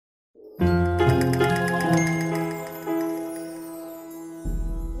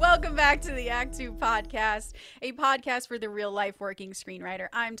Welcome back to the Act 2 podcast, a podcast for the real-life working screenwriter.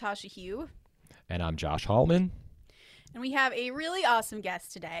 I'm Tasha Hugh. And I'm Josh Hallman. And we have a really awesome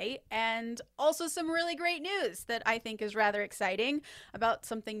guest today, and also some really great news that I think is rather exciting about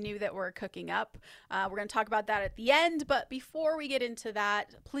something new that we're cooking up. We're going to talk about that at the end, but before we get into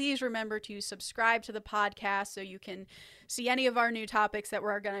that, please remember to subscribe to the podcast so you can see any of our new topics that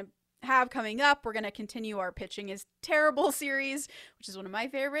we're going to have coming up. We're going to continue our Pitching is Terrible series, which is one of my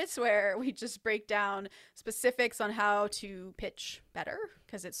favorites, where we just break down specifics on how to pitch better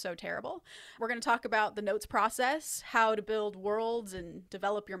because it's so terrible. We're going to talk about the notes process, how to build worlds and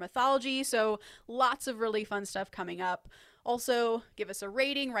develop your mythology. So lots of really fun stuff coming up. Also, give us a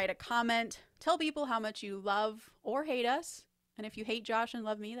rating, write a comment, tell people how much you love or hate us. And if you hate Josh and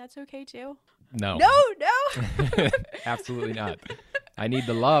love me, that's okay too. No. No. Absolutely not. I need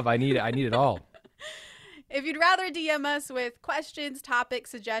the love. I need it all. If you'd rather DM us with questions, topic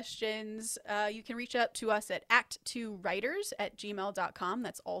suggestions, you can reach out to us at act2writers@gmail.com.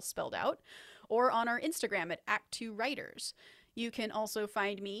 That's all spelled out. Or on our Instagram at act2writers. You can also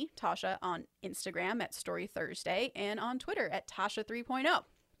find me, Tasha, on Instagram at Story Thursday and on Twitter at Tasha 3.0.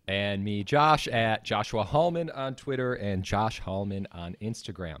 And me, Josh, at Joshua Hallman on Twitter and Josh Hallman on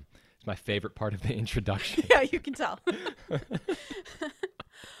Instagram. It's my favorite part of the introduction. Yeah, you can tell.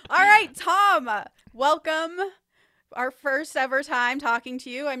 All right, Tom, welcome. Our first ever time talking to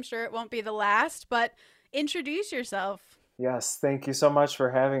you. I'm sure it won't be the last, but introduce yourself. Yes, thank you so much for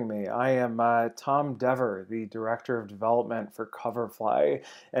having me. I am Tom Dever, the Director of Development for Coverfly,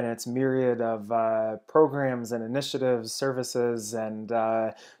 and its myriad of programs and initiatives, services, and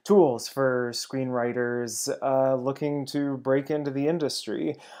tools for screenwriters looking to break into the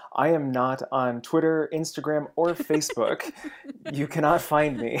industry. I am not on Twitter, Instagram, or Facebook. You cannot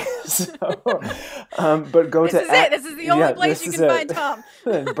find me. But go this to... Is it. This is the only place you can find Tom.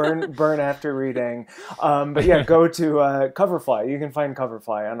 burn after reading. But yeah, go to Coverfly. You can find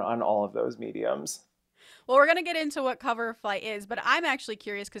Coverfly on all of those mediums. Well, we're going to get into what Coverfly is, but I'm actually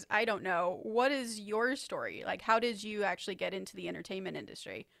curious because I don't know. What is your story? Like, how did you actually get into the entertainment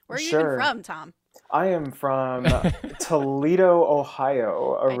industry? Where are you even from, Tom? I am from Toledo,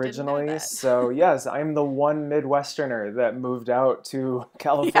 Ohio, originally. So yes, I'm the one Midwesterner that moved out to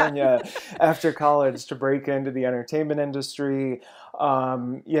California after college to break into the entertainment industry.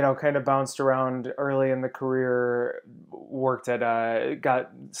 Kind of bounced around early in the career, worked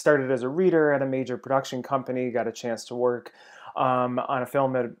got started as a reader at a major production company, got a chance to work on a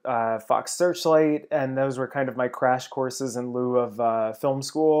film at Fox Searchlight, and those were kind of my crash courses in lieu of film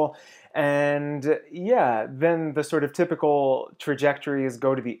school. And yeah, then the sort of typical trajectory is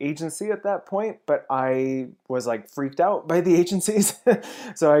go to the agency at that point, but I was like freaked out by the agencies.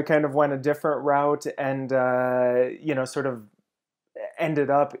 So I kind of went a different route and, sort of ended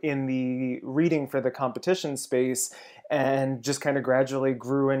up in the reading for the competition space and just kind of gradually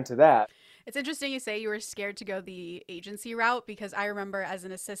grew into that. It's interesting you say you were scared to go the agency route because I remember as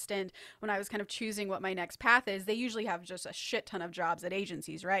an assistant when I was kind of choosing what my next path is, they usually have just a shit ton of jobs at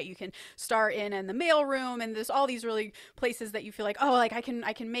agencies, right? You can start in the mailroom and there's all these really places that you feel like, oh, like I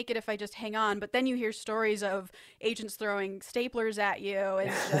can make it if I just hang on. But then you hear stories of agents throwing staplers at you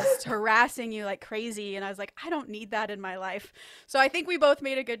and just harassing you like crazy. And I was like, I don't need that in my life. So I think we both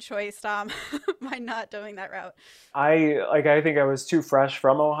made a good choice, Tom, by not doing that route. I think I was too fresh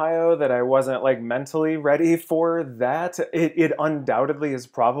from Ohio that I wasn't like mentally ready for that. It undoubtedly is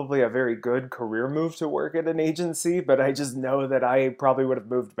probably a very good career move to work at an agency, but I just know that I probably would have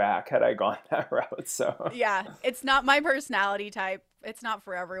moved back had I gone that route. So yeah, it's not my personality type. It's not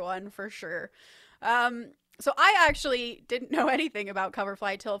for everyone, for sure. So I actually didn't know anything about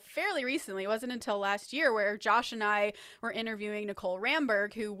Coverfly till fairly recently. It wasn't until last year where Josh and I were interviewing Nicole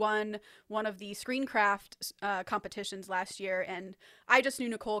Ramberg, who won one of the Screencraft competitions last year. And I just knew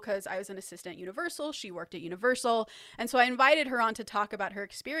Nicole because I was an assistant at Universal. She worked at Universal. And so I invited her on to talk about her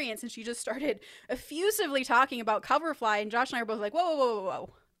experience. And she just started effusively talking about Coverfly. And Josh and I were both like, whoa, whoa, whoa,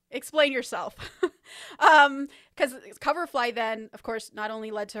 whoa. Explain yourself. Because Coverfly then, of course, not only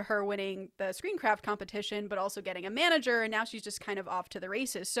led to her winning the Screencraft competition, but also getting a manager, and now she's just kind of off to the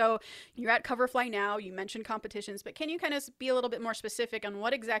races. So you're at Coverfly now, you mentioned competitions, but can you kind of be a little bit more specific on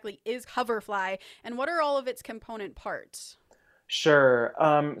what exactly is Coverfly, and what are all of its component parts? Sure.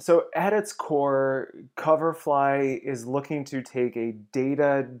 So at its core, Coverfly is looking to take a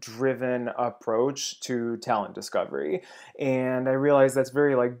data-driven approach to talent discovery. And I realize that's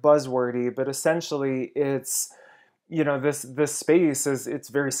very like buzzwordy, but essentially it's this space it's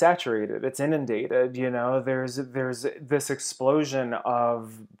very saturated, it's inundated. There's this explosion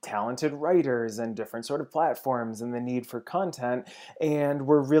of talented writers and different sort of platforms and the need for content, and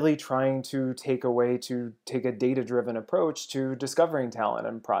we're really trying to take a data-driven approach to discovering talent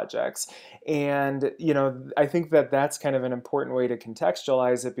and projects. And I think that that's kind of an important way to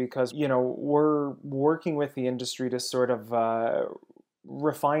contextualize it, because we're working with the industry to sort of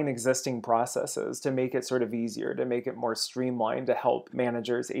refine existing processes to make it sort of easier, to make it more streamlined, to help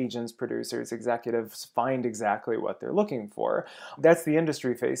managers, agents, producers, executives find exactly what they're looking for. That's the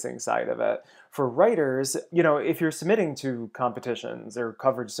industry facing side of it. For writers, if you're submitting to competitions or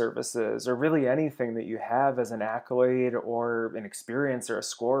coverage services or really anything that you have as an accolade or an experience or a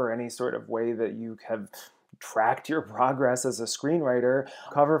score or any sort of way that you have tracked your progress as a screenwriter,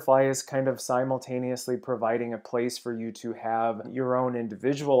 Coverfly is kind of simultaneously providing a place for you to have your own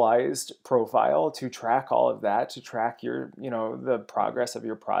individualized profile to track all of that, to track your, the progress of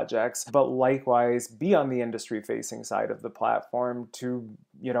your projects, but likewise be on the industry facing side of the platform to,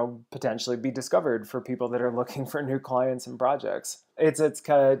 potentially be discovered for people that are looking for new clients and projects. It's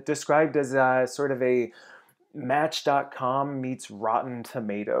kind of described as a sort of a Match.com meets Rotten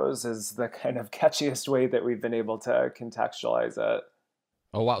Tomatoes is the kind of catchiest way that we've been able to contextualize it.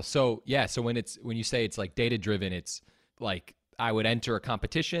 Oh, wow. So yeah, so when you say it's like data driven, it's like I would enter a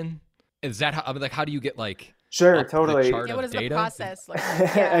competition. Is that how do you get like Sure, totally. What is data? the process like?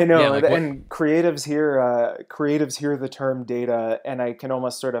 Yeah. I know, Yeah, like and creatives hear the term data, and I can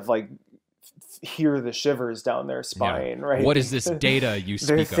almost sort of like hear the shivers down their spine, right? What is this data you speak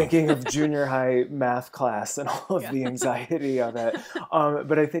They're of? thinking of junior high math class and all of the anxiety of it.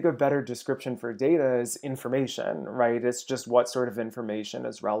 But I think a better description for data is information, right? It's just what sort of information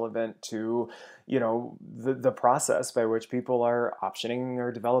is relevant to, the process by which people are optioning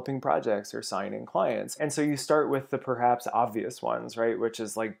or developing projects or signing clients. And so you start with the perhaps obvious ones, right? Which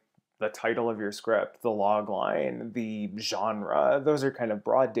is like the title of your script, the log line, the genre. Those are kind of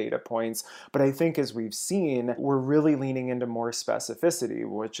broad data points. But I think as we've seen, we're really leaning into more specificity,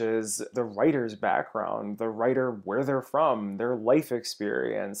 which is the writer's background, the writer, where they're from, their life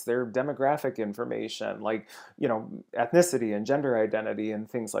experience, their demographic information, like, ethnicity and gender identity and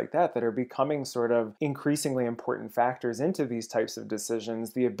things like that are becoming sort of increasingly important factors into these types of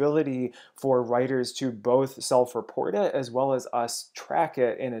decisions. The ability for writers to both self-report it as well as us track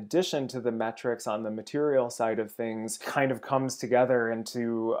it in addition to the metrics on the material side of things kind of comes together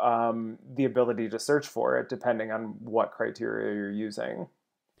into the ability to search for it depending on what criteria you're using.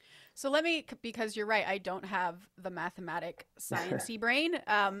 So because you're right, I don't have the mathematic sciencey brain.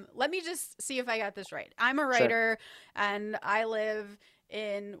 Let me just see if I got this right. I'm a writer, sure, and I live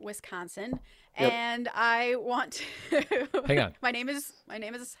in Wisconsin. Yep. And I want to hang on. My name is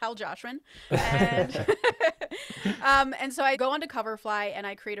Hal Joshua, and and so I go onto Coverfly and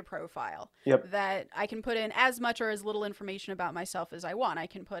I create a profile. Yep. That I can put in as much or as little information about myself as I want. I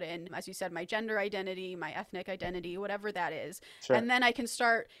can put in, as you said, my gender identity, my ethnic identity, whatever that is. Sure. And then I can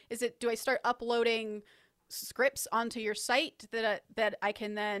start. Do I start uploading scripts onto your site that I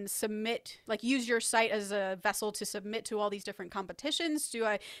can then submit, like use your site as a vessel to submit to all these different competitions?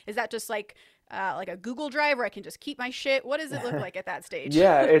 Is that just like a Google Drive where I can just keep my shit? What does it look like at that stage?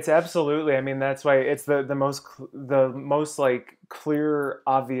 Yeah, it's absolutely. I mean, that's why it's the most like clear,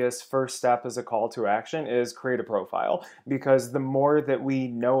 obvious first step as a call to action is create a profile, because the more that we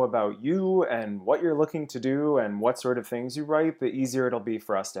know about you and what you're looking to do and what sort of things you write, the easier it'll be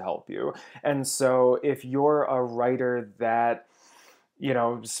for us to help you. And so if you're a writer that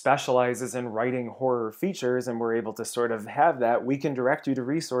specializes in writing horror features, and we're able to sort of have that, we can direct you to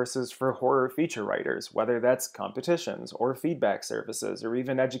resources for horror feature writers, whether that's competitions or feedback services or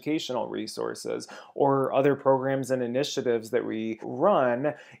even educational resources or other programs and initiatives that we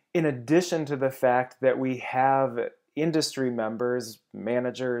run, in addition to the fact that we have industry members,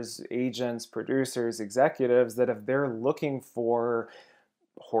 managers, agents, producers, executives that if they're looking for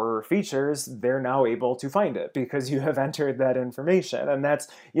horror features, they're now able to find it because you have entered that information. And that's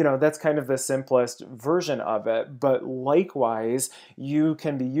kind of the simplest version of it. But likewise, you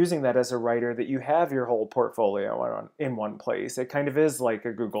can be using that as a writer, that you have your whole portfolio in one place. It kind of is like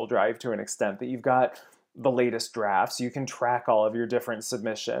a Google Drive to an extent, that you've got the latest drafts. You can track all of your different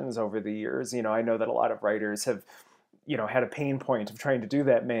submissions over the years. I know that a lot of writers have had a pain point of trying to do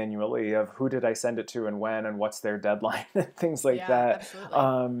that manually, of who did I send it to and when and what's their deadline and things like that.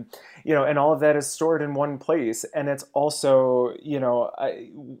 And all of that is stored in one place. And it's also,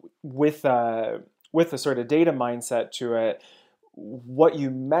 with a sort of data mindset to it, what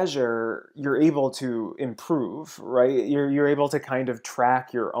you measure, you're able to improve, right? You're able to kind of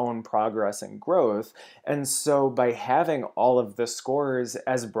track your own progress and growth. And so by having all of the scores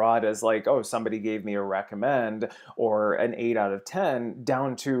as broad as like, oh, somebody gave me a recommend or an 8 out of 10,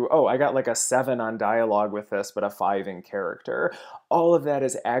 down to, oh, I got like a 7 on dialogue with this, but a 5 in character. All of that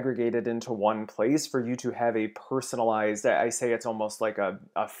is aggregated into one place for you to have a personalized, I say it's almost like a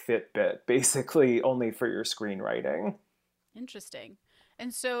Fitbit, basically only for your screenwriting. Interesting.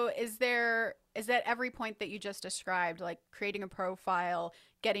 And so is that every point that you just described, like creating a profile,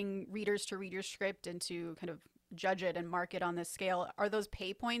 getting readers to read your script and to kind of judge it and mark it on this scale, are those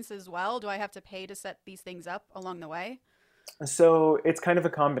pay points as well? Do I have to pay to set these things up along the way? So it's kind of a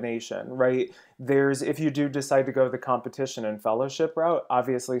combination, right? If you do decide to go the competition and fellowship route,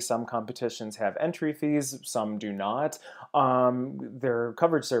 obviously some competitions have entry fees, some do not. There are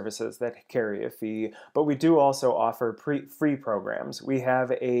coverage services that carry a fee, but we do also offer free programs. We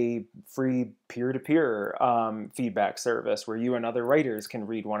have a free peer-to-peer feedback service where you and other writers can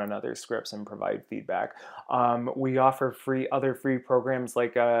read one another's scripts and provide feedback. We offer other free programs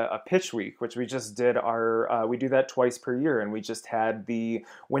like a pitch week, which we just did we do that twice per year, and we just had the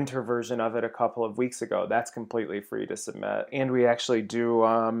winter version of it a couple of weeks ago. That's completely free to submit. And we actually do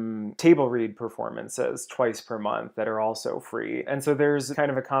table read performances twice per month that are also free. And so there's kind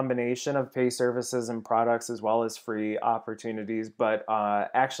of a combination of pay services and products as well as free opportunities, but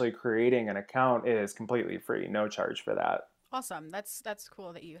actually creating an account is completely free, no charge for that. Awesome. That's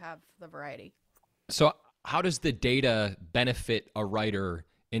cool that you have the variety. So how does the data benefit a writer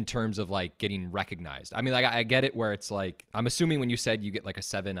in terms of like getting recognized? I mean, like I get it where it's like, I'm assuming when you said you get like a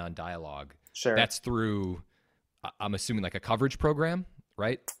 7 on dialogue, sure, that's through, I'm assuming like a coverage program,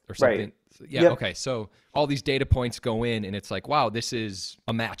 right? Or something. Right. Yeah. Yep. Okay. So all these data points go in and it's like, wow, this is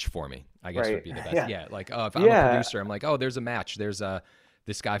a match for me, I guess would be the best. Yeah. Like, if I'm a producer, I'm like, oh, there's a match. There's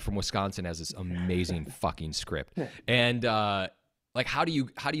this guy from Wisconsin has this amazing fucking script. And, like, how do you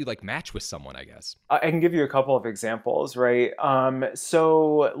like match with someone, I guess? I can give you a couple of examples, right?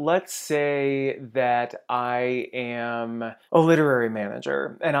 So let's say that I am a literary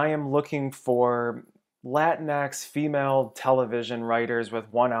manager and I am looking for Latinx female television writers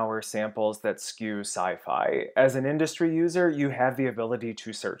with 1 hour samples that skew sci-fi. As an industry user, you have the ability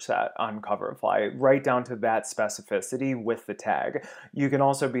to search that on Coverfly, right down to that specificity with the tag. You can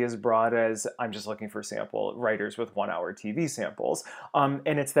also be as broad as, I'm just looking for sample writers with 1 hour TV samples. And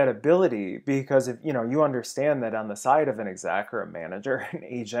it's that ability, because if you understand that on the side of an exec or a manager, an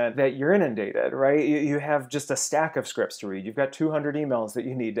agent, that you're inundated, right? You have just a stack of scripts to read. You've got 200 emails that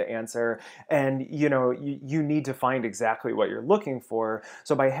you need to answer, and you need to find exactly what you're looking for.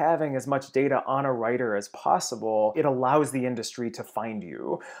 So by having as much data on a writer as possible, it allows the industry to find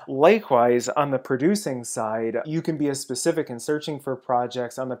you. Likewise, on the producing side, you can be as specific in searching for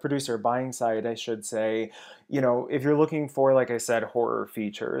projects. On the producer buying side, I should say, if you're looking for, like I said, horror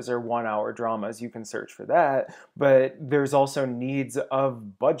features or 1 hour dramas, you can search for that. But there's also needs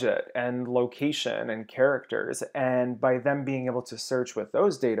of budget and location and characters. And by them being able to search with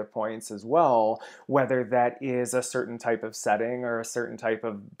those data points as well, whether that is a certain type of setting or a certain type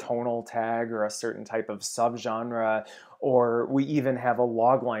of tonal tag or a certain type of subgenre, or we even have a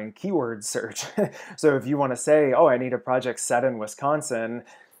logline keyword search. So if you want to say, oh, I need a project set in Wisconsin,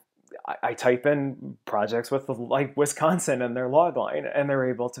 I type in projects with like Wisconsin in their logline and they're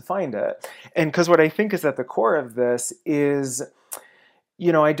able to find it. And because what I think is at the core of this is,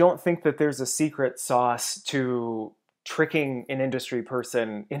 I don't think that there's a secret sauce to tricking an industry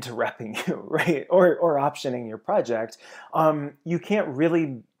person into repping you, right? Or optioning your project. You can't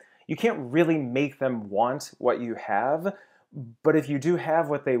really make them want what you have. But if you do have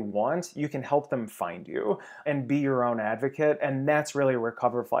what they want, you can help them find you and be your own advocate. And that's really where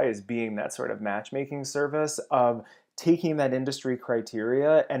Coverfly is being that sort of matchmaking service of taking that industry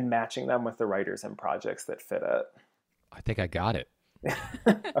criteria and matching them with the writers and projects that fit it. I think I got it.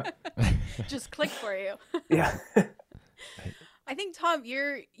 Just click for you. Yeah. I think, Tom,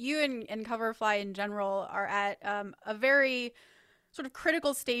 you and Coverfly in general are at a very sort of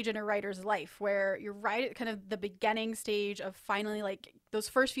critical stage in a writer's life where you're right at kind of the beginning stage of finally like those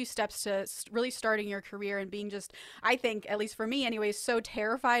first few steps to really starting your career and being just, I think, at least for me anyways, so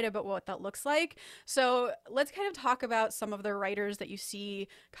terrified about what that looks like. So let's kind of talk about some of the writers that you see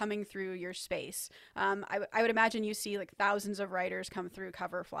coming through your space. I would imagine you see like thousands of writers come through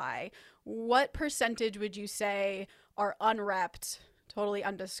Coverfly. What percentage would you say are unrepped, totally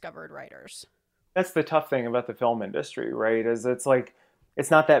undiscovered writers? That's the tough thing about the film industry, right? Is it's like It's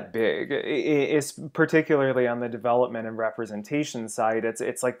not that big. It's particularly on the development and representation side.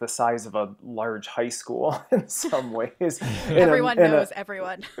 It's like the size of a large high school in some ways. Everyone knows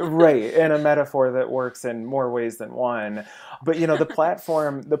everyone. Right, in a metaphor that works in more ways than one. But the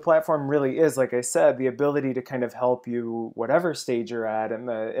platform really is, like I said, the ability to kind of help you whatever stage you're at, and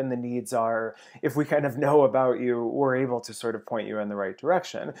the needs are. If we kind of know about you, we're able to sort of point you in the right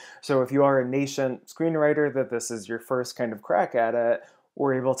direction. So if you are a nascent screenwriter, that this is your first kind of crack at it,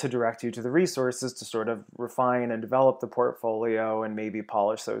 we're able to direct you to the resources to sort of refine and develop the portfolio and maybe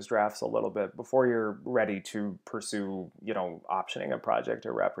polish those drafts a little bit before you're ready to pursue, optioning a project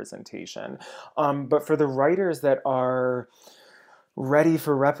or representation. But for the writers that are ready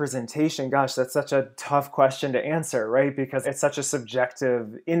for representation, gosh, that's such a tough question to answer, right? Because it's such a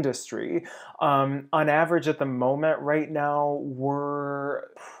subjective industry. On average at the moment right now, we're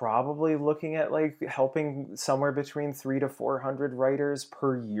probably looking at like helping somewhere between 300 to 400 writers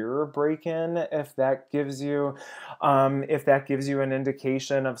per year break in, if that gives you an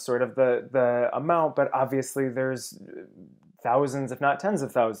indication of sort of the amount. But obviously there's thousands, if not tens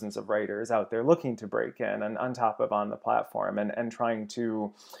of thousands of writers out there looking to break in and on top of on the platform and trying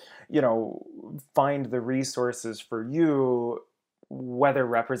to, find the resources for you, whether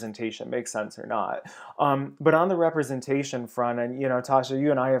representation makes sense or not. But on the representation front, and, Tasha, you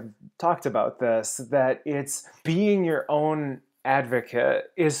and I have talked about this, that it's being your own advocate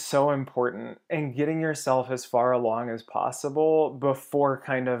is so important, and getting yourself as far along as possible before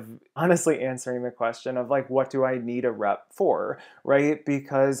kind of honestly answering the question of like, what do I need a rep for, right?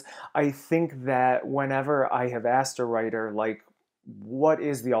 Because I think that whenever I have asked a writer, like, what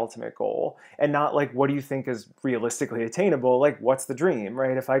is the ultimate goal, and not like, what do you think is realistically attainable, like, what's the dream,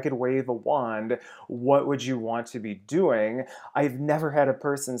 right? If I could wave a wand, what would you want to be doing? I've never had a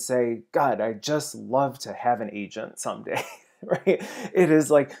person say, God, I just love to have an agent someday. Right? It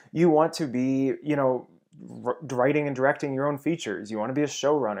is like, you want to be, writing and directing your own features. You want to be a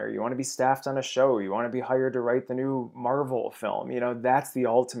showrunner. You want to be staffed on a show. You want to be hired to write the new Marvel film. That's the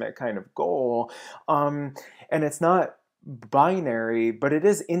ultimate kind of goal. And it's not binary, but it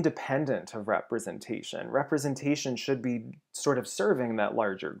is independent of representation. Representation should be sort of serving that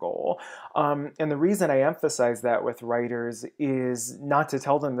larger goal. And the reason I emphasize that with writers is not to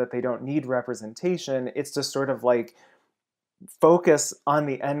tell them that they don't need representation. It's to sort of like focus on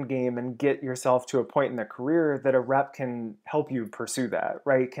the end game and get yourself to a point in the career that a rep can help you pursue that,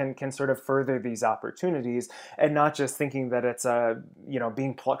 right? Can sort of further these opportunities, and not just thinking that it's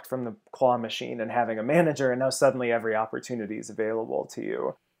being plucked from the claw machine and having a manager and now suddenly every opportunity is available to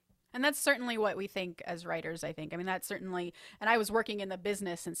you. And that's certainly what we think as writers, I think. I mean, that's certainly, and I was working in the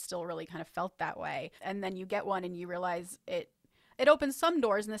business and still really kind of felt that way. And then you get one and you realize it opens some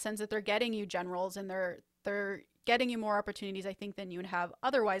doors in the sense that they're getting you generals, and they're getting you more opportunities, I think, than you would have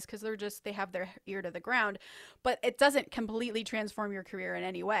otherwise, because they have their ear to the ground. But it doesn't completely transform your career in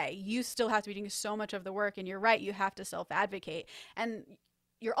any way. You still have to be doing so much of the work, and you're right, you have to self-advocate. And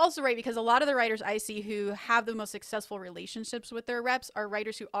you're also right, because a lot of the writers I see who have the most successful relationships with their reps are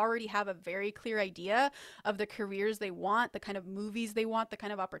writers who already have a very clear idea of the careers they want, the kind of movies they want, the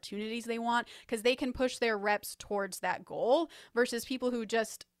kind of opportunities they want, because they can push their reps towards that goal, versus people who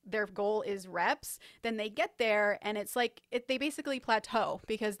just, their goal is reps, then they get there and it's like they basically plateau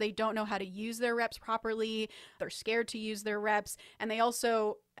because they don't know how to use their reps properly. They're scared to use their reps, and they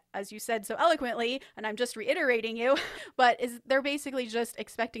also, as you said so eloquently, and I'm just reiterating you, but they're basically just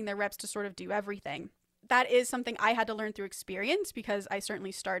expecting their reps to sort of do everything. That is something I had to learn through experience, because I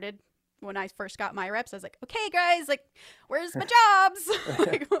certainly started when I first got my reps. I was like, okay, guys, like, where's my jobs?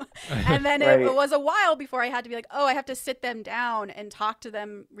 And then Right. it was a while before I had to be like, oh, I have to sit them down and talk to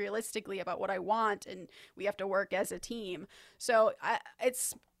them realistically about what I want, and we have to work as a team. So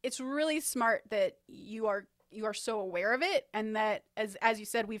it's really smart that you are so aware of it, and that, as you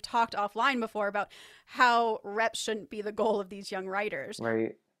said, we've talked offline before about how reps shouldn't be the goal of these young writers.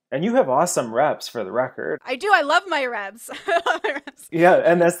 Right. And you have awesome reps, for the record. I do. I love my reps. Yeah,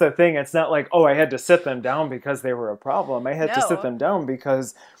 and that's the thing. It's not like, oh, I had to sit them down because they were a problem. I had to sit them down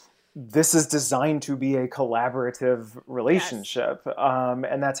because this is designed to be a collaborative relationship. Yes.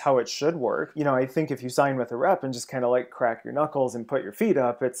 And that's how it should work. I think if you sign with a rep and just kind of like crack your knuckles and put your feet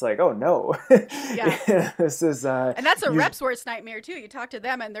up, it's like, oh no. Yeah. This is and that's a rep's worst nightmare too. You talk to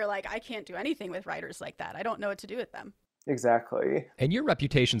them and they're like, I can't do anything with writers like that. I don't know what to do with them. Exactly. And your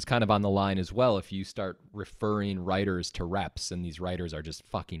reputation's kind of on the line as well if you start referring writers to reps, and these writers are just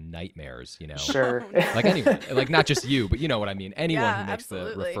fucking nightmares, Sure. Like anyone, like not just you, but you know what I mean. Anyone who makes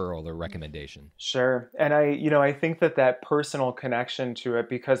absolutely. the referral or recommendation. Sure. And I think that personal connection to it,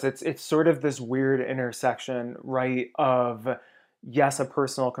 because it's sort of this weird intersection, right, of yes, a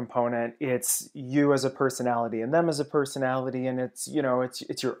personal component. It's you as a personality and them as a personality, and it's,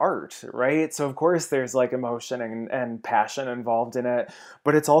 it's your art, right? So of course there's like emotion and passion involved in it,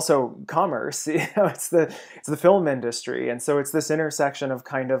 but it's also commerce. It's the film industry, and so it's this intersection of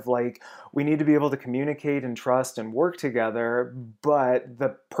kind of like we need to be able to communicate and trust and work together, but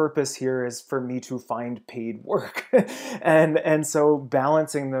the purpose here is for me to find paid work, and so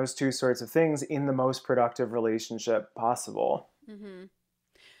balancing those two sorts of things in the most productive relationship possible. Mm-hmm.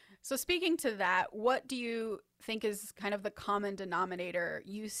 So speaking to that, what do you think is kind of the common denominator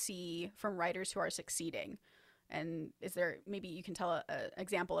you see from writers who are succeeding? And is there, maybe you can tell an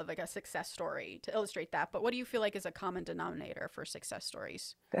example of like a success story to illustrate that, but what do you feel like is a common denominator for success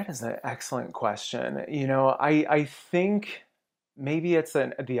stories? That is an excellent question. I think maybe it's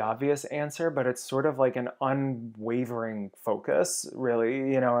the obvious answer, but it's sort of like an unwavering focus,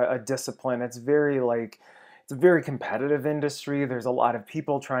 really, a discipline. It's a very competitive industry. There's a lot of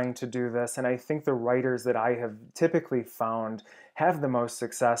people trying to do this. And I think the writers that I have typically found have the most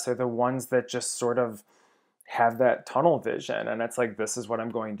success are the ones that just sort of have that tunnel vision. And it's like, this is what I'm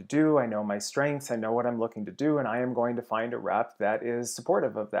going to do. I know my strengths. I know what I'm looking to do. And I am going to find a rep that is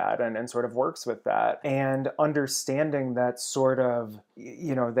supportive of that and sort of works with that. And understanding that sort of,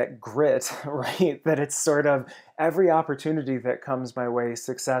 that grit, right? That it's sort of every opportunity that comes my way,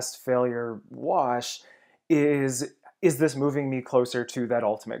 success, failure, wash, is this moving me closer to that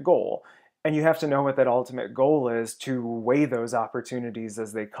ultimate goal? And you have to know what that ultimate goal is to weigh those opportunities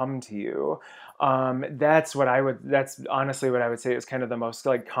as they come to you. That's honestly what I would say is kind of the most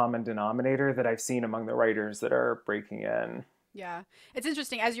like common denominator that I've seen among the writers that are breaking in. Yeah. It's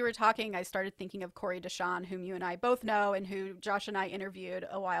interesting. As you were talking, I started thinking of Corey Deshawn, whom you and I both know and who Josh and I interviewed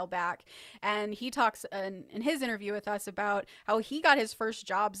a while back. And he talks in his interview with us about how he got his first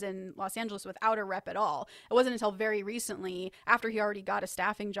jobs in Los Angeles without a rep at all. It wasn't until very recently, after he already got a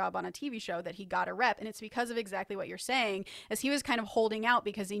staffing job on a TV show, that he got a rep. And it's because of exactly what you're saying, as he was kind of holding out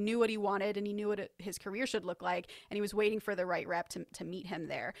because he knew what he wanted and he knew what his career should look like. And he was waiting for the right rep to meet him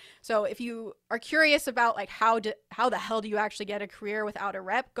there. So if you are curious about like how the hell do you actually get a career without a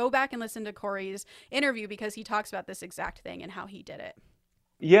rep, go back and listen to Corey's interview because he talks about this exact thing and how he did it.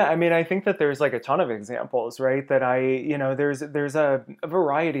 Yeah, I mean, I think that there's like a ton of examples, right? That there's a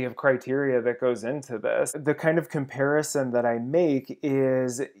variety of criteria that goes into this. The kind of comparison that I make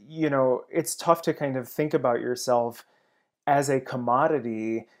is, it's tough to kind of think about yourself as a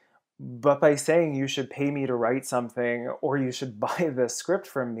commodity, but by saying you should pay me to write something or you should buy this script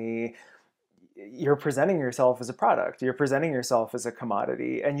from me, you're presenting yourself as a product. You're presenting yourself as a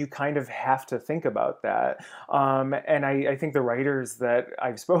commodity, and you kind of have to think about that. And I think the writers that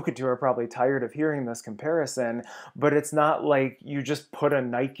I've spoken to are probably tired of hearing this comparison, but it's not like you just put a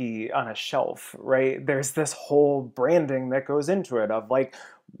Nike on a shelf, right? There's this whole branding that goes into it of like,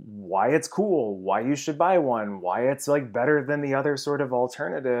 why it's cool, why you should buy one, why it's like better than the other sort of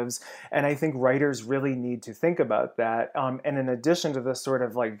alternatives. And I think writers really need to think about that. And in addition to this sort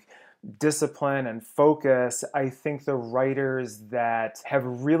of like discipline and focus, I think the writers that have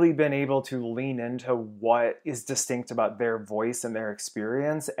really been able to lean into what is distinct about their voice and their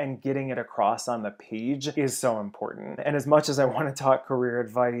experience and getting it across on the page is so important. And as much as I want to talk career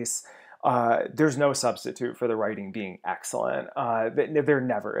advice, there's no substitute for the writing being excellent. There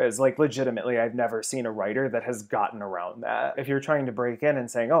never is. Like legitimately, I've never seen a writer that has gotten around that. If you're trying to break in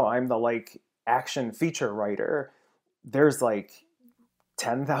and saying, oh, I'm the like action feature writer, there's like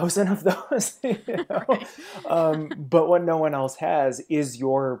 10,000 of those, Right. But what no one else has is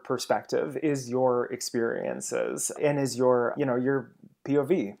your perspective, is your experiences, and is your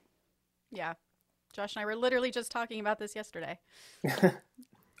POV. Yeah. Josh and I were literally just talking about this yesterday.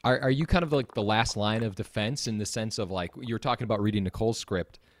 Are you kind of like the last line of defense in the sense of like, you were talking about reading Nicole's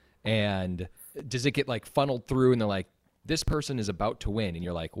script, and does it get like funneled through and they're like, this person is about to win, and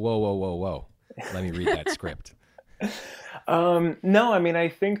you're like, whoa, whoa, whoa, whoa, let me read that script? No, I mean, I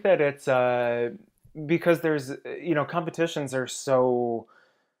think that it's because there's, competitions are so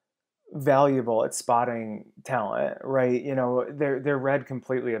valuable at spotting talent, right? They're read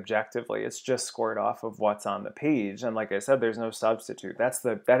completely objectively. It's just scored off of what's on the page. And like I said, there's no substitute. That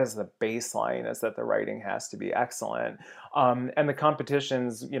is the baseline, is that the writing has to be excellent. And the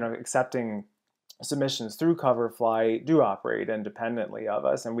competitions, accepting submissions through Coverfly do operate independently of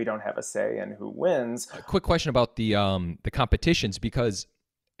us, and we don't have a say in who wins. A quick question about the competitions, because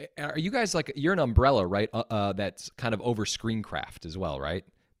are you guys like, you're an umbrella, right? That's kind of over Screencraft as well, right?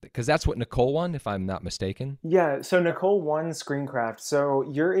 Because that's what Nicole won, if I'm not mistaken. Yeah, so Nicole won Screencraft. So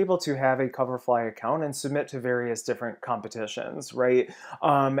you're able to have a Coverfly account and submit to various different competitions, right?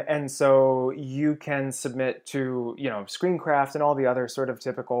 And so you can submit to, Screencraft and all the other sort of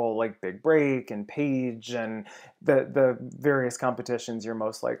typical like Big Break and Page and the various competitions you're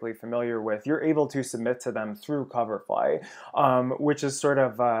most likely familiar with. You're able to submit to them through Coverfly, which is sort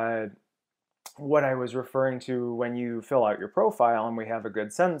of what I was referring to when you fill out your profile and we have a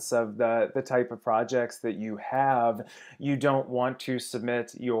good sense of the type of projects that you have. You don't want to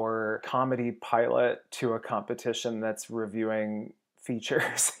submit your comedy pilot to a competition that's reviewing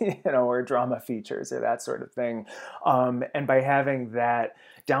features, or drama features or that sort of thing. And by having that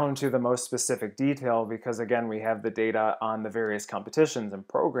down to the most specific detail, because again, we have the data on the various competitions and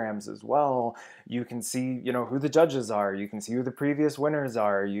programs as well, you can see, who the judges are, you can see who the previous winners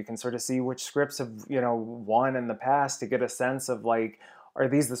are, you can sort of see which scripts have, won in the past to get a sense of like, are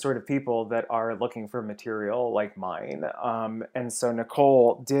these the sort of people that are looking for material like mine? And so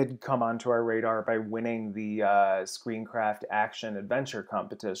Nicole did come onto our radar by winning the Screencraft Action Adventure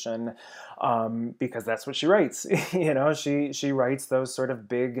competition, because that's what she writes. She writes those sort of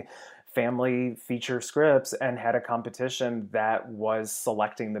big family feature scripts and had a competition that was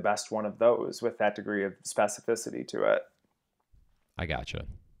selecting the best one of those with that degree of specificity to it. I gotcha.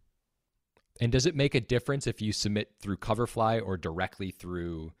 And does it make a difference if you submit through Coverfly or directly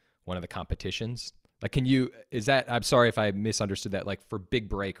through one of the competitions? Like, I'm sorry if I misunderstood that, like for Big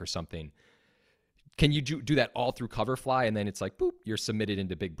Break or something, can you do that all through Coverfly and then it's like, boop, you're submitted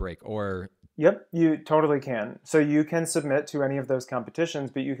into Big Break? Or Yep, you totally can. So you can submit to any of those competitions,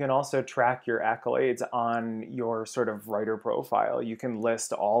 but you can also track your accolades on your sort of writer profile. You can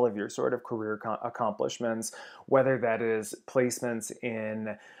list all of your sort of career accomplishments, whether that is placements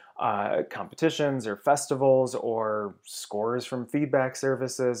in competitions or festivals or scores from feedback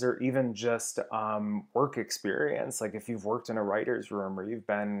services or even just work experience. Like if you've worked in a writer's room or you've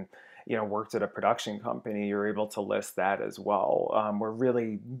been worked at a production company, you're able to list that as well. We're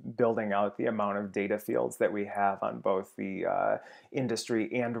really building out the amount of data fields that we have on both the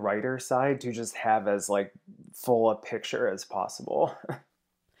industry and writer side to just have as like full a picture as possible.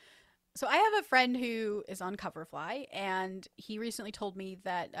 So I have a friend who is on Coverfly, and he recently told me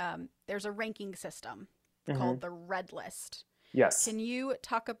that there's a ranking system called the Red List. Yes. Can you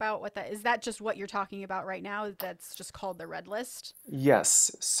talk about what that is? Is that just what you're talking about right now? That's just called the Red List?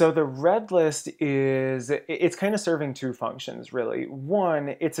 Yes. So the Red List it's kind of serving two functions, really.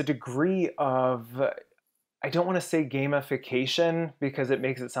 One, it's a degree of, I don't want to say gamification because it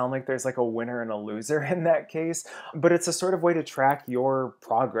makes it sound like there's like a winner and a loser in that case, but it's a sort of way to track your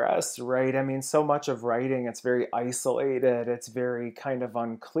progress, right? I mean, so much of writing, it's very isolated, it's very kind of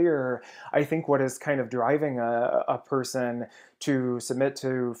unclear. I think what is kind of driving a person to submit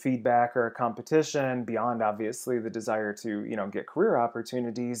to feedback or a competition beyond obviously the desire to, get career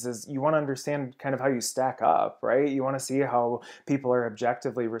opportunities is you want to understand kind of how you stack up, right? You want to see how people are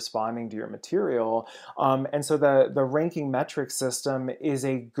objectively responding to your material. And so the ranking metric system is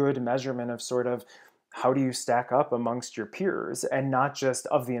a good measurement of sort of how do you stack up amongst your peers, and not just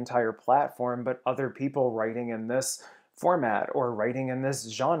of the entire platform, but other people writing in this format or writing in this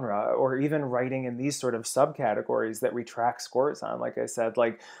genre or even writing in these sort of subcategories that we track scores on. Like I said,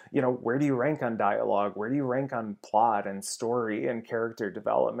 where do you rank on dialogue? Where do you rank on plot and story and character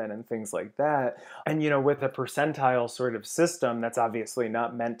development and things like that? And, with a percentile sort of system, that's obviously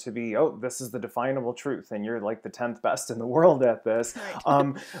not meant to be, oh, this is the definable truth and you're like the 10th best in the world at this.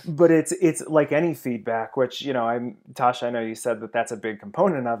 Right. But it's like any feedback, which, Tasha, I know you said that that's a big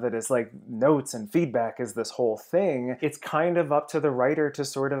component of it, is like notes and feedback is this whole thing. It's kind of up to the writer to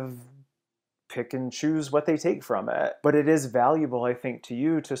sort of pick and choose what they take from it. But it is valuable, I think, to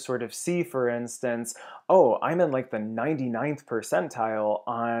you to sort of see, for instance, oh, I'm in like the 99th percentile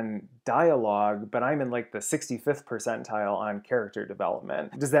on dialogue, but I'm in like the 65th percentile on character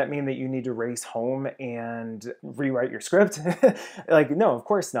development. Does that mean that you need to race home and rewrite your script? No, of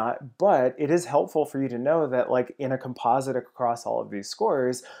course not. But it is helpful for you to know that like in a composite across all of these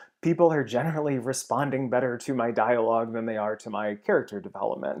scores, people are generally responding better to my dialogue than they are to my character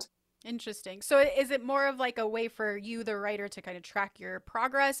development. Interesting. So is it more of like a way for you, the writer, to kind of track your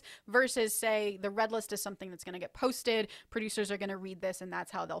progress versus, say, the Red List is something that's going to get posted, producers are going to read this, and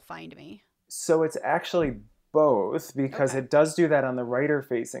that's how they'll find me? So it's actually both, because it does do that on the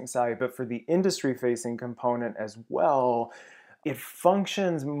writer-facing side, but for the industry-facing component as well, it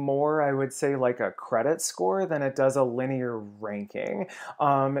functions more, I would say, like a credit score than it does a linear ranking.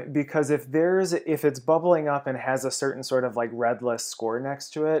 Because if it's bubbling up and has a certain sort of like Red List score next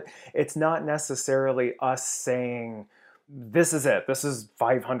to it, it's not necessarily us saying this is it. This is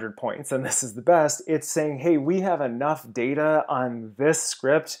 500 points and this is the best. It's saying, hey, we have enough data on this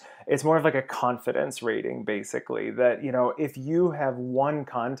script. It's more of like a confidence rating, basically, that, you know, if you have one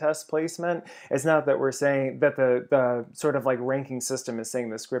contest placement, it's not that we're saying that the sort of like ranking system is saying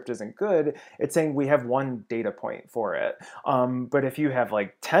the script isn't good. It's saying we have one data point for it. But if you have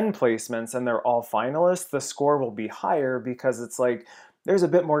like 10 placements and they're all finalists, the score will be higher because it's like, there's a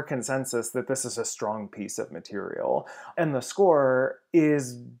bit more consensus that this is a strong piece of material. And the score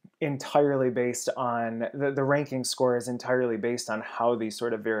is entirely based on, the ranking score is entirely based on how these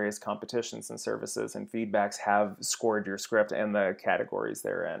sort of various competitions and services and feedbacks have scored your script and the categories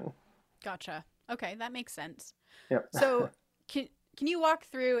they're in. Gotcha. Okay, that makes sense. Yep. So can you walk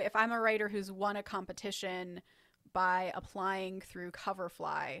through, if I'm a writer who's won a competition by applying through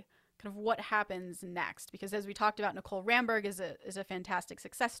Coverfly, kind of what happens next? Because as we talked about, Nicole Ramberg is a fantastic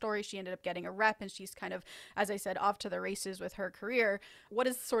success story. She ended up getting a rep and she's kind of, as I said, off to the races with her career. What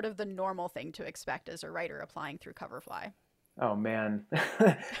is sort of the normal thing to expect as a writer applying through Coverfly? Oh, man.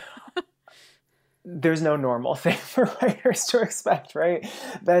 There's no normal thing for writers to expect, right?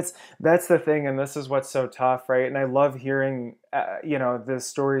 That's the thing, and this is what's so tough, right? And I love hearing, the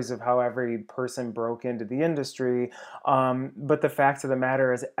stories of how every person broke into the industry. But the fact of the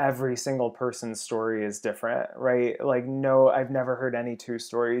matter is, every single person's story is different, right? Like, no, I've never heard any two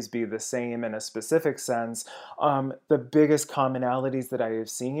stories be the same in a specific sense. The biggest commonalities that I have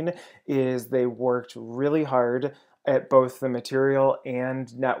seen is they worked really hard at both the material and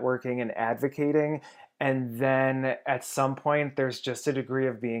networking and advocating. And then at some point, there's just a degree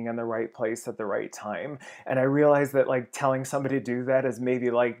of being in the right place at the right time. And I realize that like telling somebody to do that is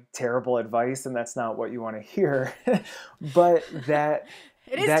maybe like terrible advice, and that's not what you want to hear. But that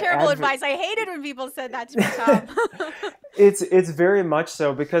it is terrible advice. I hated when people said that to me, Tom. It's very much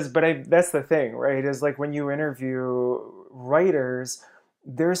so, because that's the thing, right? Is like when you interview writers,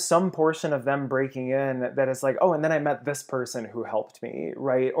 there's some portion of them breaking in that is like, oh, and then I met this person who helped me,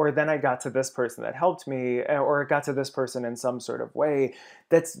 right? Or then I got to this person that helped me, or it got to this person in some sort of way.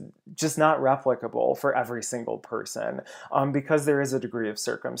 That's just not replicable for every single person, because there is a degree of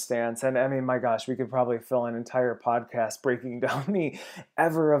circumstance. And I mean, my gosh, we could probably fill an entire podcast breaking down the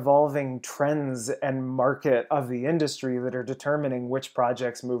ever-evolving trends and market of the industry that are determining which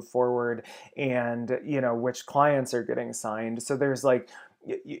projects move forward and, which clients are getting signed. So there's like,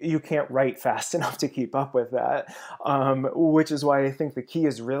 you can't write fast enough to keep up with that, which is why I think the key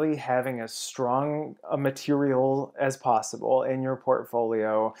is really having as strong a material as possible in your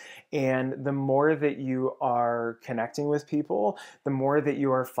portfolio. And the more that you are connecting with people, the more that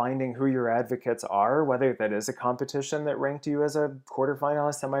you are finding who your advocates are, whether that is a competition that ranked you as a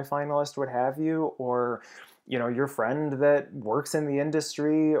quarterfinalist, semifinalist, what have you, or your friend that works in the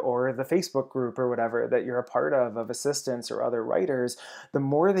industry, or the Facebook group or whatever that you're a part of assistants or other writers. The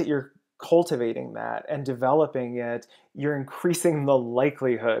more that you're cultivating that and developing it, you're increasing the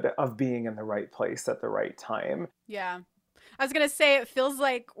likelihood of being in the right place at the right time. Yeah. I was going to say, it feels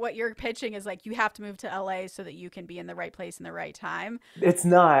like what you're pitching is like you have to move to LA so that you can be in the right place in the right time. It's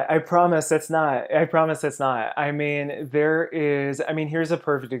not. I promise it's not. I promise it's not. I mean, here's a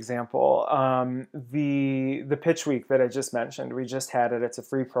perfect example. The pitch week that I just mentioned, we just had it. It's a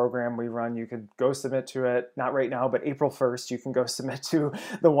free program we run. You could go submit to it, not right now, but April 1st, you can go submit to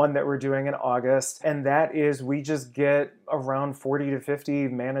the one that we're doing in August. And that is, we just get around 40 to 50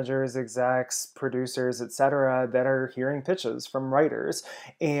 managers, execs, producers, etc., that are hearing pitches from writers.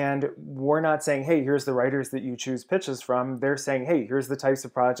 And we're not saying, hey, here's the writers that you choose pitches from. They're saying, hey, here's the types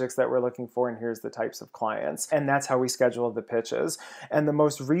of projects that we're looking for, and here's the types of clients. And that's how we schedule the pitches. And the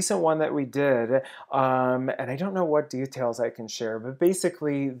most recent one that we did, and I don't know what details I can share, but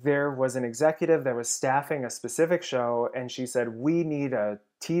basically there was an executive that was staffing a specific show, and she said, we need a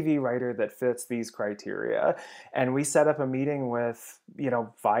TV writer that fits these criteria. And we set up a meeting with,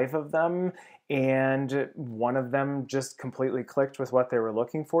 5 of them, and one of them just completely clicked with what they were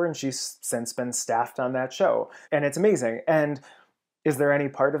looking for, and she's since been staffed on that show. And it's amazing. And is there any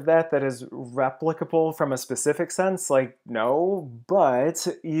part of that is replicable from a specific sense? Like, no, but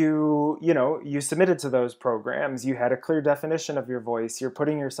you submitted to those programs. You had a clear definition of your voice. You're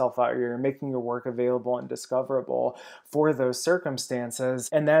putting yourself out. You're making your work available and discoverable for those circumstances.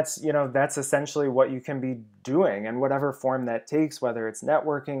 And that's essentially what you can be doing, in whatever form that takes, whether it's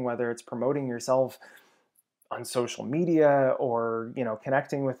networking, whether it's promoting yourself on social media, or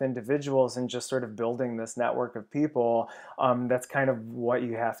connecting with individuals and just sort of building this network of people. That's kind of what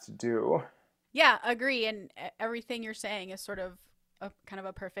you have to do. Yeah, agree. And everything you're saying is sort of kind of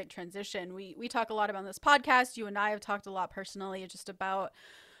a perfect transition. We talk a lot about this podcast. You and I have talked a lot personally just about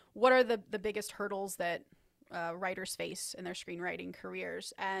what are the biggest hurdles that writers face in their screenwriting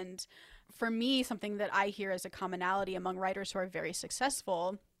careers. And for me, something that I hear as a commonality among writers who are very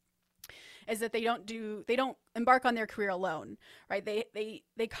successful is that they don't embark on their career alone, right?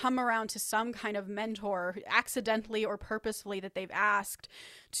 They come around to some kind of mentor, accidentally or purposefully, that they've asked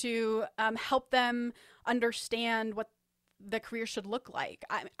to help them understand what the career should look like.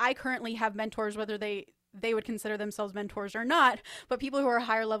 I currently have mentors, whether they would consider themselves mentors or not, but people who are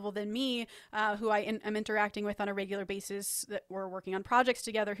higher level than me, who I am interacting with on a regular basis, that we're working on projects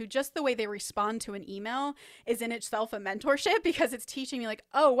together, who just the way they respond to an email is in itself a mentorship, because it's teaching me like,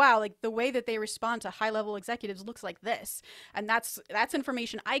 oh, wow, like the way that they respond to high level executives looks like this. And that's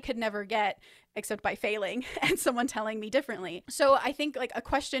information I could never get except by failing and someone telling me differently. So I think like a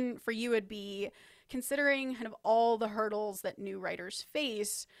question for you would be, considering kind of all the hurdles that new writers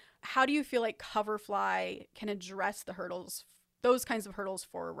face, how do you feel like Coverfly can address those kinds of hurdles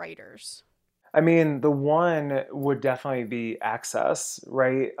for writers? I mean, the one would definitely be access,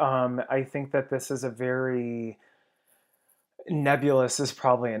 right? I think that this is a very nebulous is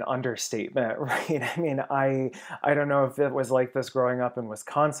probably an understatement, right? I mean, I don't know if it was like this growing up in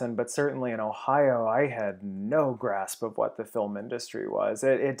Wisconsin, but certainly in Ohio, I had no grasp of what the film industry was.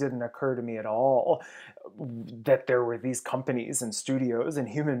 It didn't occur to me at all that there were these companies and studios and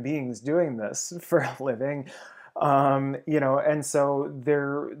human beings doing this for a living. And so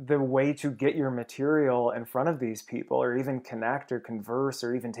the way to get your material in front of these people, or even connect or converse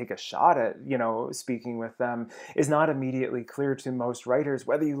or even take a shot at, speaking with them, is not immediately clear to most writers,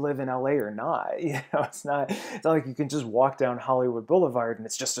 whether you live in LA or not. It's not like you can just walk down Hollywood Boulevard and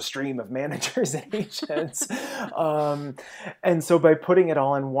it's just a stream of managers and agents. And so by putting it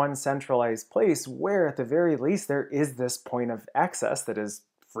all in one centralized place, where at the very least there is this point of access that is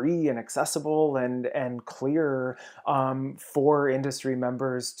free and accessible and clear for industry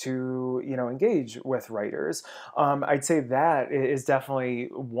members to engage with writers. I'd say that is definitely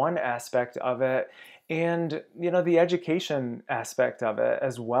one aspect of it. And the education aspect of it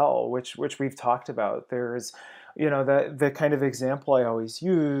as well, which we've talked about. There's the kind of example I always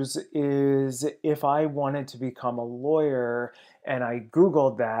use is, if I wanted to become a lawyer and I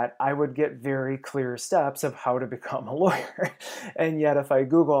Googled that, I would get very clear steps of how to become a lawyer. And yet if I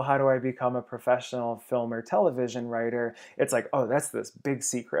Google, how do I become a professional film or television writer, it's like, oh, that's this big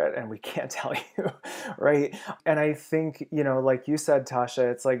secret and we can't tell you, right? And I think, like you said,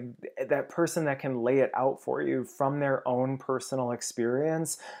 Tasha, it's like that person that can lay it out for you from their own personal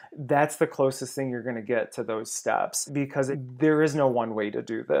experience, that's the closest thing you're going to get to those steps, because there is no one way to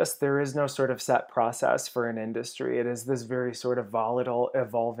do this. There is no sort of set process for an industry. It is this very sort of volatile,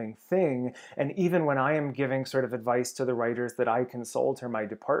 evolving thing. And even when I am giving sort of advice to the writers that I consult or my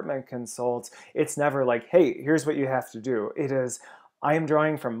department consults, it's never like, hey, here's what you have to do. It is, I am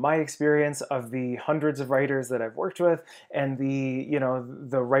drawing from my experience of the hundreds of writers that I've worked with, and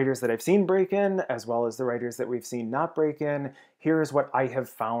the writers that I've seen break in, as well as the writers that we've seen not break in. Here's what I have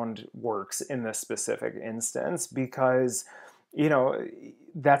found works in this specific instance, because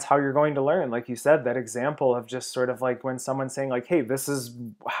that's how you're going to learn. Like you said, that example of just sort of like when someone's saying like, hey, this is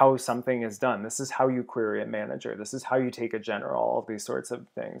how something is done. This is how you query a manager. This is how you take a general, all these sorts of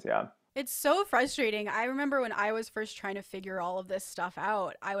things. Yeah. It's so frustrating. I remember when I was first trying to figure all of this stuff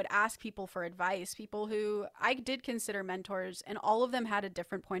out, I would ask people for advice, people who I did consider mentors, and all of them had a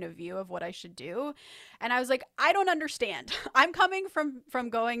different point of view of what I should do. And I was like, I don't understand. I'm coming from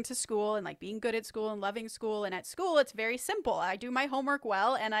going to school and like being good at school and loving school. And at school, it's very simple. I do my homework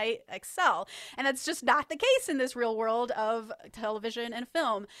well and I excel. And that's just not the case in this real world of television and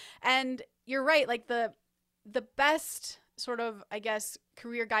film. And you're right. Like the best sort of, I guess,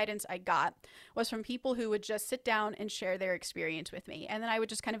 career guidance I got was from people who would just sit down and share their experience with me. And then I would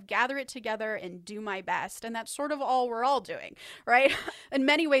just kind of gather it together and do my best. And that's sort of all we're all doing, right? In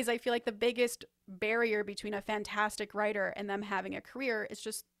many ways, I feel like the biggest barrier between a fantastic writer and them having a career is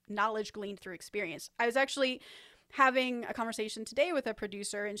just knowledge gleaned through experience. I was actually having a conversation today with a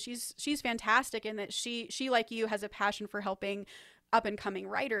producer, and she's fantastic in that she like you has a passion for helping up and coming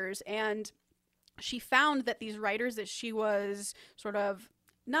writers. And she found that these writers that she was sort of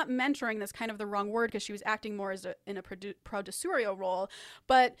not mentoring, that's kind of the wrong word because she was acting more as in a producerial role,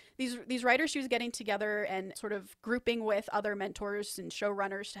 but these writers she was getting together and sort of grouping with other mentors and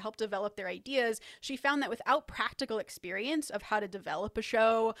showrunners to help develop their ideas. She found that without practical experience of how to develop a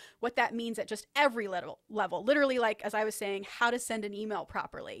show, what that means at just every level, literally, like as I was saying, how to send an email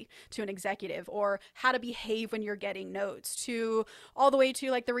properly to an executive, or how to behave when you're getting notes, to all the way to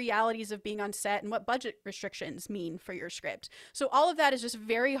like the realities of being on set and what budget restrictions mean for your script. So all of that is just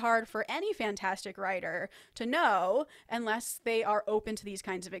very hard for any fantastic writer to know unless they are open to these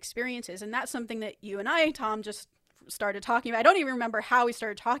kinds of experiences. And that's something that you and I, Tom, just started talking about. I don't even remember how we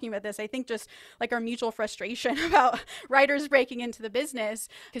started talking about this. I think just like our mutual frustration about writers breaking into the business,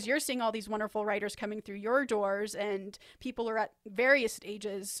 because you're seeing all these wonderful writers coming through your doors, and people are at various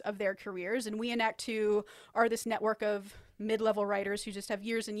stages of their careers. And we in Act Two are this network of mid-level writers who just have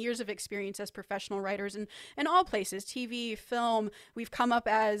years and years of experience as professional writers in all places, TV, film. We've come up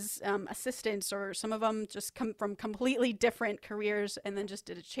as assistants, or some of them just come from completely different careers and then just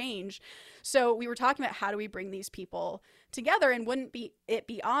did a change. So we were talking about how do we bring these people together, and wouldn't it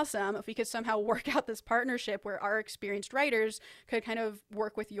be awesome if we could somehow work out this partnership where our experienced writers could kind of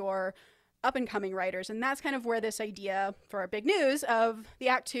work with your up-and-coming writers. And that's kind of where this idea for our big news of the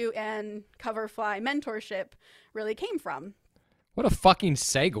Act Two and Coverfly mentorship really came from. What a fucking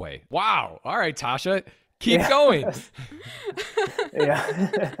segue. Wow. All right, Tasha, keep going. Yeah. I'm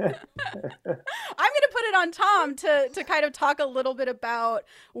going to put it on Tom to kind of talk a little bit about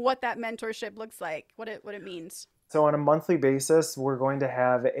what that mentorship looks like, what it means. So on a monthly basis, we're going to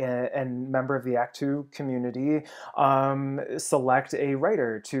have a member of the Act Two community select a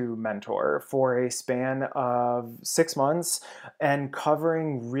writer to mentor for a span of 6 months, and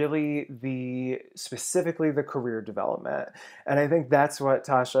covering really specifically the career development. And I think that's what,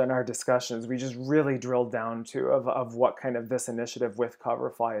 Tasha, in our discussions, we just really drilled down to of what kind of this initiative with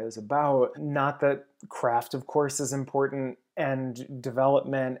Coverfly is about. Not that craft, of course, is important, and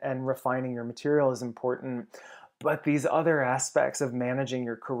development and refining your material is important, but these other aspects of managing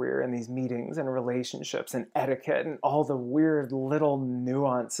your career and these meetings and relationships and etiquette and all the weird little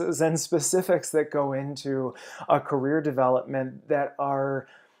nuances and specifics that go into a career development that are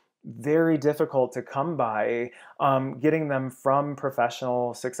very difficult to come by, getting them from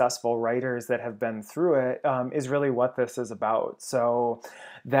professional, successful writers that have been through it is really what this is about. So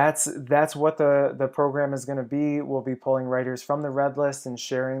that's what the program is going to be. We'll be pulling writers from the Red List and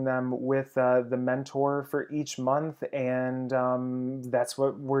sharing them with the mentor for each month, and that's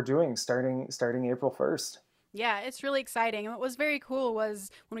what we're doing starting April 1st. Yeah, it's really exciting. And what was very cool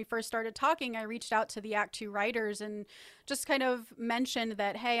was when we first started talking, I reached out to the Act Two writers and just kind of mentioned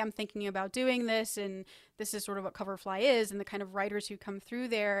that, hey, I'm thinking about doing this, and this is sort of what Coverfly is, and the kind of writers who come through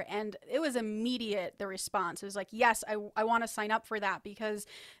there. And it was immediate, the response. It was like, yes, I want to sign up for that, because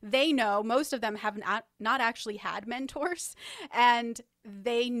they know most of them have not actually had mentors, and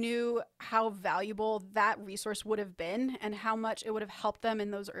they knew how valuable that resource would have been and how much it would have helped them in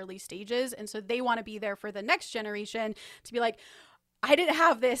those early stages. And so they want to be there for the next generation to be like, I didn't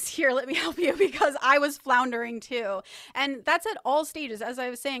have this, here, let me help you, because I was floundering too. And that's at all stages. As I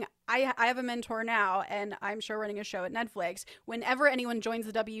was saying, I have a mentor now, and I'm sure running a show at Netflix. Whenever anyone joins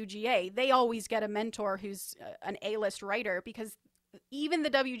the WGA, they always get a mentor who's an A-list writer, because even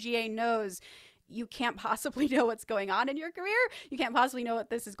the WGA knows you can't possibly know what's going on in your career. You can't possibly know what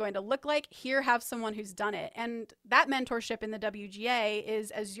this is going to look like. Here, have someone who's done it. And that mentorship in the WGA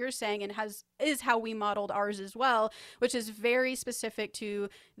is, as you're saying, and is how we modeled ours as well, which is very specific to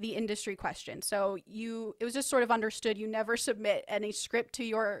the industry question. So it was just sort of understood. You never submit any script to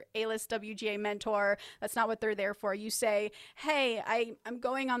your A-list WGA mentor. That's not what they're there for. You say, hey, I'm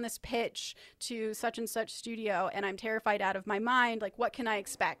going on this pitch to such and such studio, and I'm terrified out of my mind. Like, what can I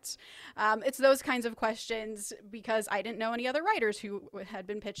expect? It's those kinds of questions, because I didn't know any other writers who had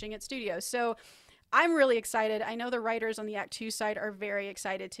been pitching at studios. So I'm really excited. I know the writers on the Act Two side are very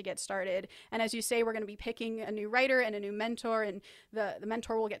excited to get started. And as you say, we're going to be picking a new writer and a new mentor, and the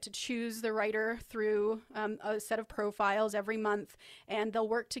mentor will get to choose the writer through a set of profiles every month, and they'll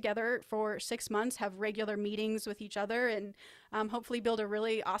work together for 6 months, have regular meetings with each other, and hopefully build a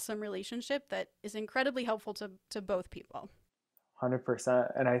really awesome relationship that is incredibly helpful to both people.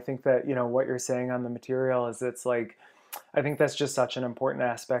 100%. And I think that, what you're saying on the material is, it's like, I think that's just such an important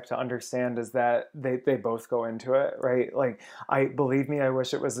aspect to understand, is that they both go into it, right? Like, believe me, I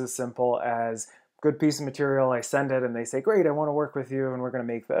wish it was as simple as good piece of material, I send it and they say, great, I want to work with you and we're going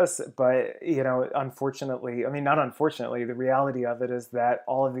to make this. But, unfortunately, not unfortunately, the reality of it is that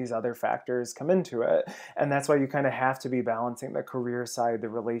all of these other factors come into it. And that's why you kind of have to be balancing the career side, the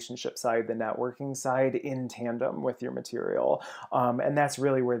relationship side, the networking side in tandem with your material. And that's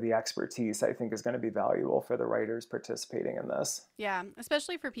really where the expertise, I think, is going to be valuable for the writers participating in this. Yeah,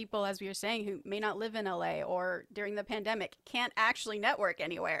 especially for people, as we were saying, who may not live in LA, or during the pandemic can't actually network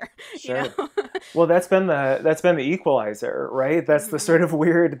anywhere. Sure. Well, that's been the equalizer, right? That's the sort of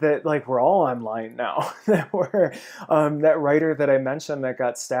weird that, like, we're all online now. That writer that I mentioned that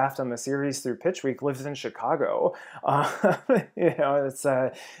got staffed on the series through Pitch Week lives in Chicago. It's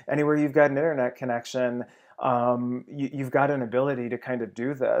anywhere you've got an internet connection. you've got an ability to kind of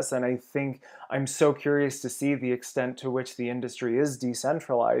do this. And I think I'm so curious to see the extent to which the industry is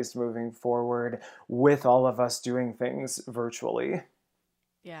decentralized moving forward with all of us doing things virtually.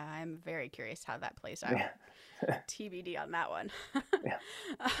 Yeah, I'm very curious how that plays out. Yeah. TBD on that one. Yeah.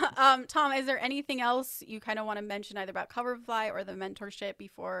 Tom, is there anything else you kind of want to mention either about Coverfly or the mentorship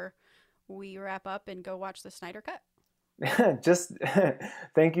before we wrap up and go watch the Snyder Cut? Just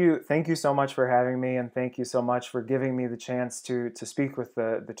thank you so much for having me, and thank you so much for giving me the chance to speak with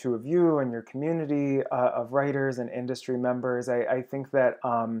the two of you and your community of writers and industry members. I think that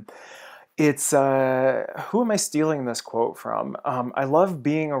it's who am I stealing this quote from? I love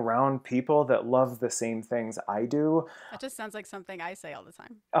being around people that love the same things I do. That just sounds like something I say all the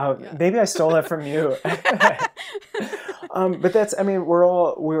time. Yeah. Maybe I stole it from you. But that's, I mean, we're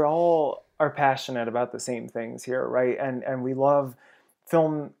all are passionate about the same things here, right? And we love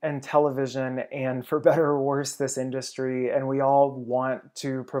film and television, and for better or worse, this industry, and we all want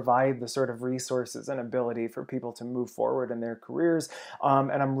to provide the sort of resources and ability for people to move forward in their careers.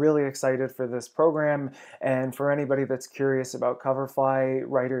 And I'm really excited for this program. And for anybody that's curious about Coverfly,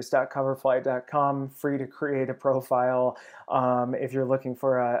 writers.coverfly.com, free to create a profile if you're looking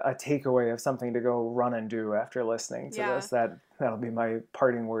for a takeaway of something to go run and do after listening to this. That'll be my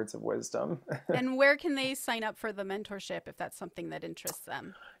parting words of wisdom. And where can they sign up for the mentorship if that's something that interests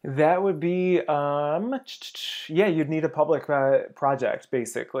them? That would be, you'd need a public project,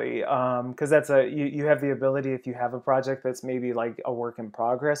 basically, because that's you have the ability, if you have a project that's maybe like a work in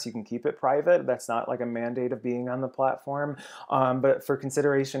progress, you can keep it private. That's not like a mandate of being on the platform. But for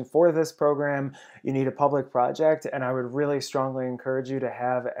consideration for this program, you need a public project, and I would really strongly encourage you to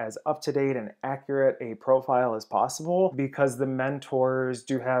have as up-to-date and accurate a profile as possible, because the mentors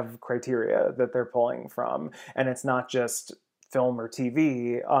do have criteria that they're pulling from, and it's not just film or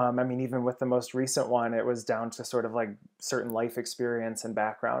TV. I mean, even with the most recent one, it was down to sort of like certain life experience and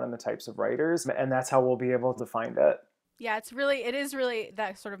background and the types of writers. And that's how we'll be able to find it. Yeah, it is really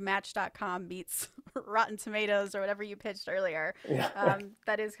that sort of Match.com beats Rotten Tomatoes or whatever you pitched earlier. Yeah.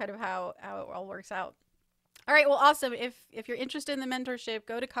 That is kind of how it all works out. All right, well, awesome. If you're interested in the mentorship,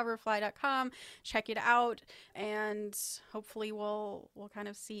 go to coverfly.com, check it out, and hopefully we'll kind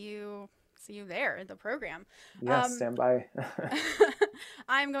of see you there in the program. Yes, stand by.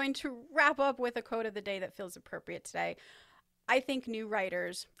 I'm going to wrap up with a quote of the day that feels appropriate today. I think new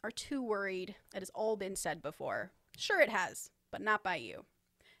writers are too worried. It has all been said before. Sure it has, but not by you.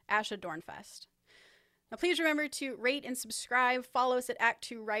 Asha Dornfest. Now, please remember to rate and subscribe. Follow us at Act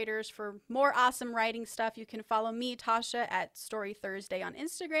 2 Writers for more awesome writing stuff. You can follow me, Tasha, at Story Thursday on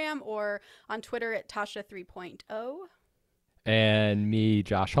Instagram, or on Twitter at Tasha 3.0. And me,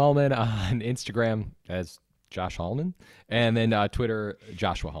 Josh Hallman, on Instagram as Josh Hallman, and then Twitter,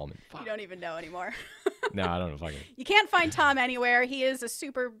 Joshua Hallman. You don't even know anymore. No, I don't know if I can. You can't find Tom anywhere. He is a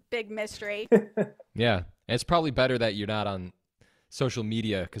super big mystery. Yeah, and it's probably better that you're not on social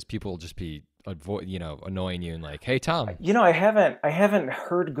media, because people will just be annoying you and like, hey, Tom. I haven't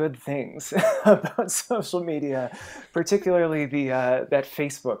heard good things about social media, particularly that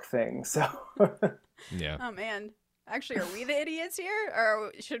Facebook thing. So. Yeah. Oh man. Actually, are we the idiots here?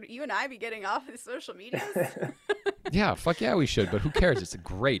 Or should you and I be getting off the social medias? Yeah, fuck yeah, we should. But who cares? It's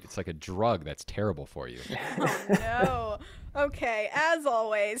great. It's like a drug that's terrible for you. Oh, no. Okay, as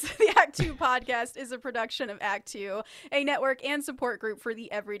always, the Act 2 podcast is a production of Act 2, a network and support group for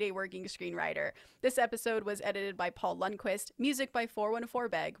the everyday working screenwriter. This episode was edited by Paul Lundquist, music by 414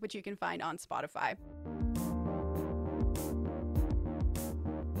 Beg, which you can find on Spotify.